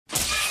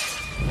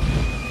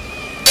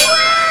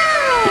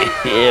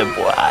Yeah,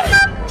 boy.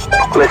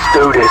 Let's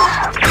do this.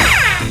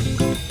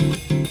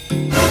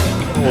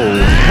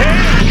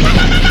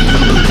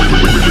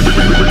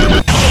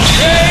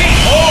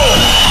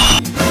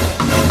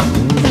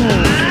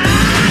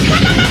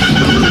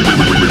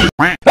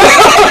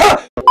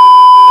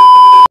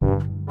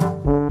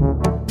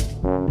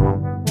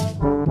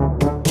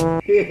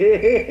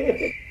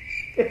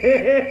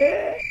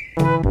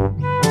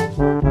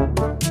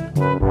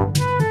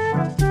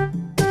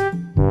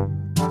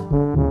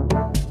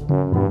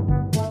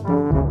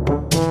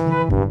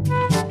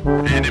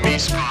 Enemy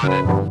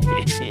spotted.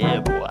 Yeah,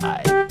 boy.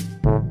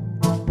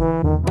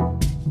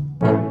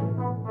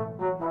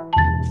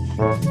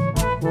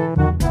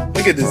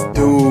 Look at this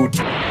dude.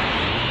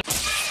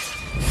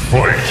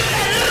 Fight.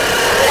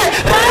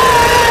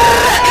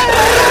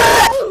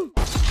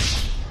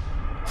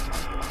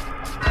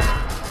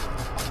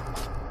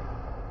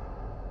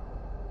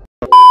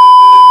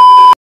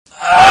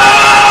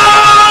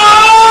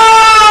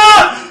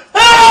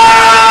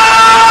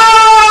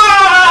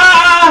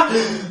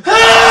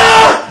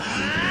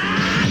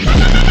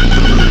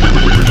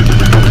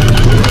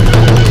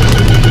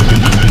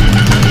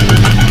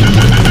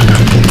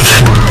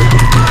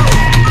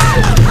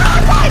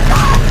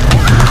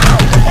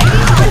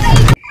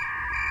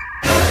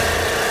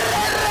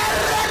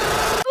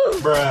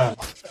 Bruh.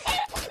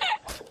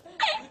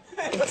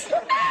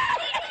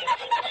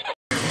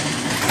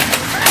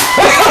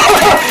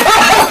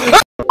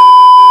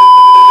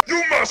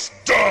 You must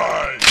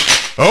die.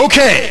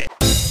 Okay.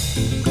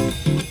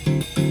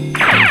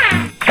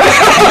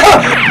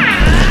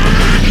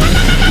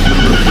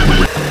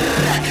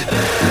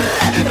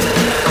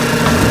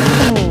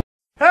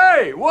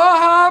 Hey,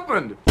 what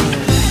happened?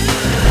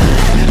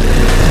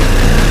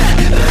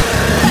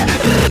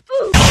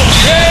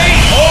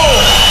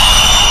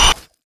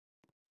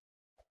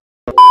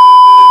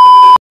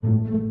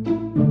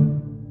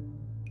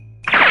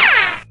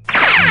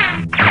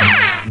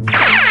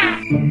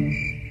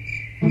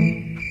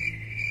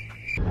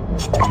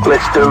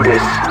 Let's do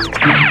this.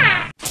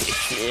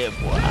 Yeah,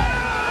 boy.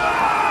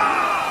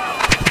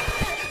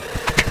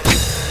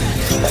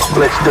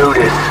 Let's do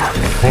this.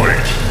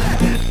 Fight.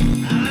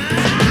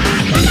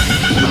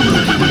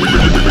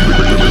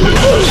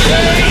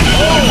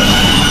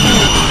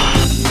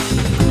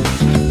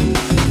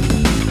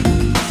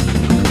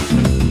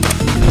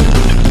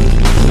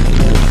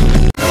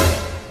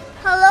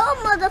 Hello,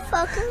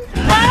 motherfucker.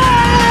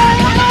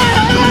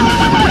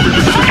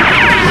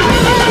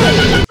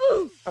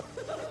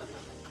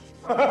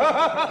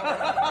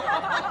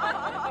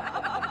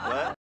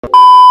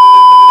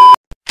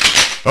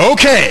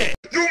 Okay.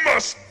 You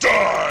must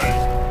die.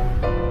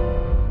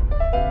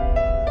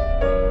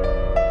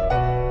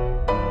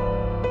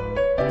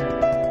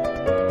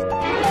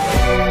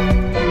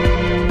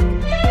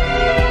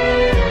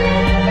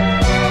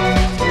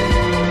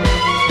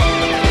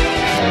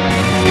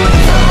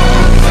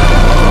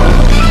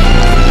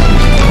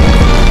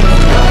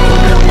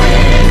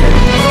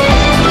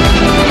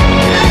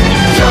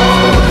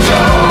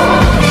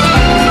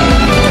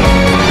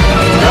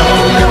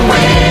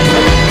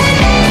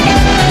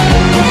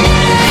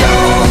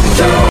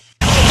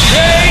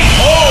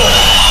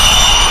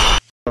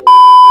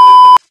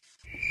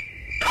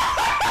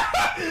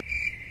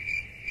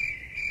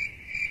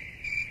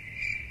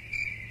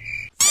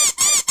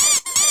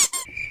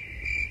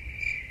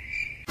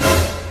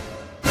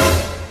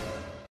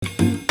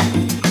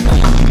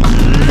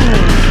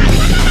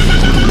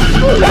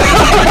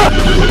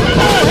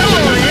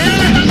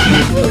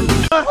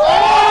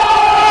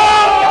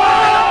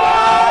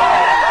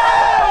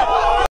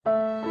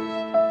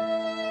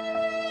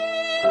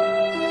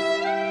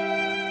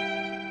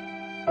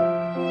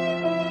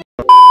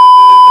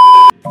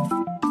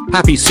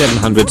 Happy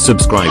 700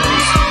 subscribers.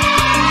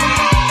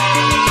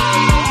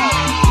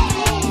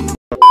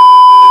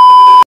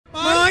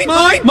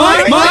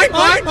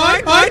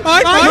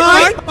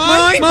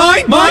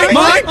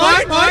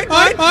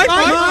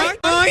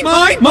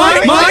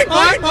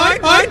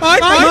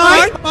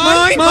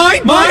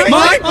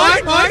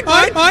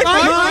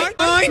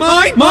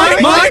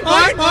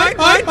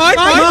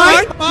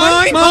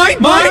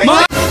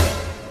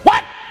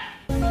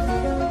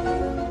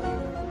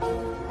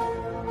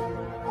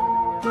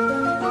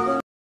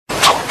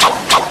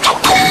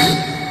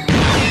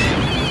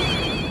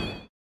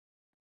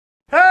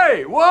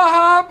 Hey, what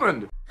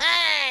happened?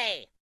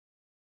 Hey!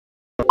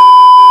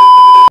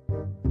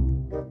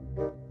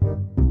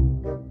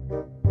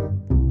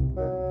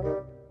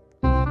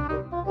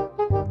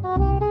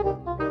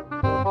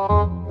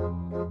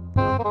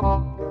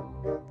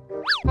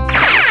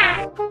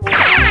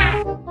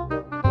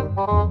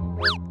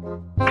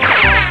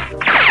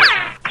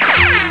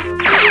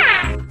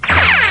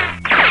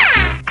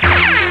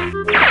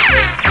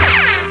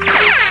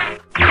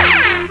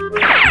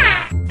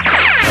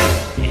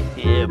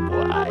 Yeah,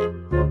 boy.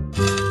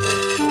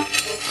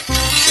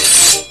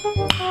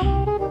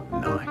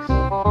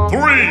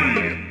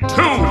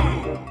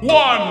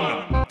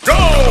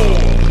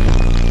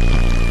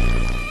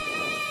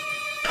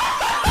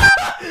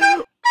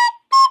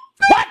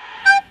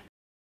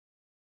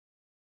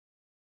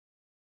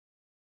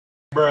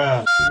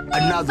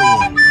 another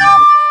one.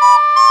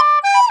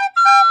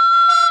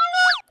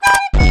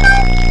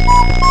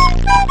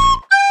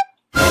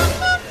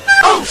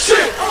 Oh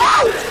shit!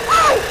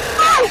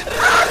 Oh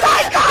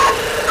my god!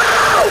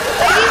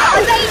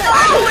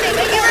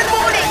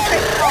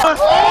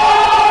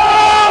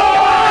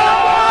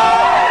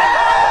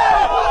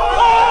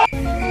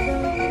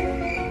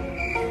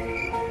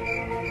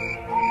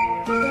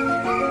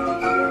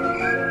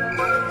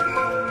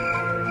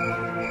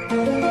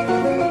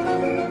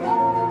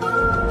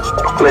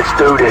 Let's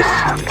do this.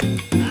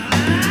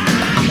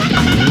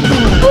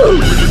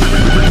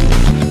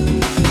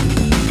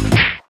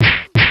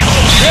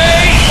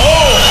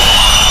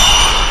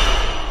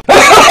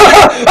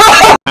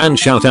 And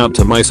shout out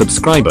to my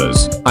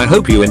subscribers. I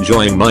hope you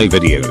enjoying my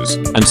videos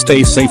and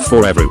stay safe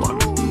for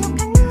everyone.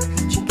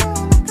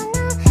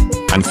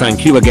 And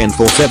thank you again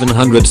for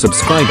 700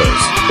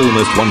 subscribers,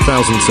 almost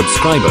 1000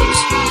 subscribers.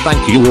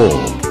 Thank you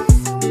all.